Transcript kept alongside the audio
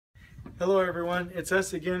Hello everyone, it's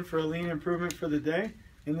us again for a lean improvement for the day,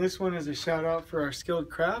 and this one is a shout out for our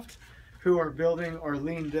Skilled Craft who are building our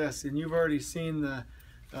lean desks. And you've already seen the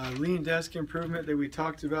lean desk improvement that we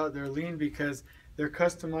talked about. They're lean because they're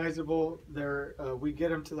customizable, we get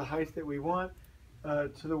them to the height that we want,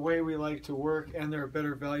 to the way we like to work, and they're a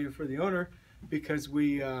better value for the owner because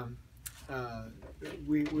we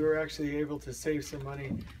were actually able to save some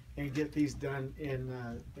money and get these done in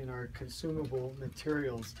our consumable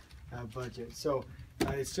materials budget. So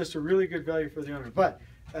it's just a really good value for the owner. But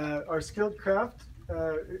our Skilled Craft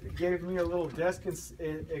gave me a little desk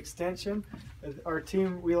extension. Our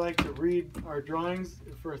team, we like to read our drawings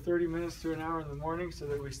for 30 minutes to an hour in the morning so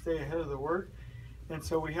that we stay ahead of the work. And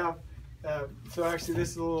so we have, so actually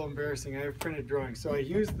this is a little embarrassing. I have printed drawings. So I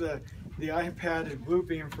use the iPad and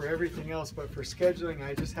Bluebeam for everything else, but for scheduling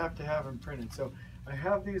I just have to have them printed. So I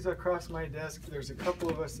have these across my desk. There's a couple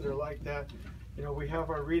of us that are like that. You know, we have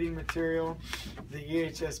our reading material, the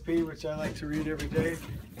EHSP, which I like to read every day,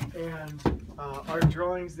 and our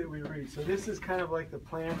drawings that we read. So this is kind of like the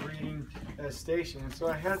planned reading station. And so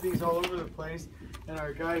I had these all over the place, and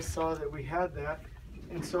our guys saw that we had that,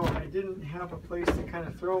 and so I didn't have a place to kind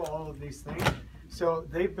of throw all of these things. So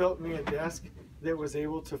they built me a desk that was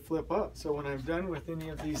able to flip up. So when I'm done with any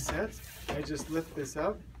of these sets, I just lift this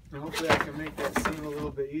up. And hopefully I can make that seem a little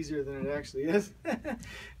bit easier than it actually is.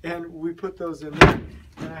 And we put those in there.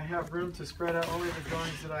 And I have room to spread out only the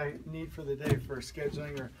drawings that I need for the day for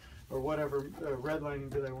scheduling or whatever redlining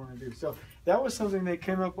that I want to do. So that was something they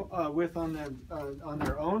came up with on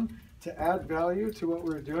their own to add value to what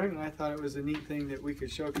we were doing. And I thought it was a neat thing that we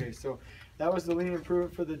could showcase. So that was the lean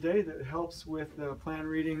improvement for the day that helps with plan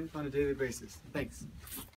reading on a daily basis. Thanks.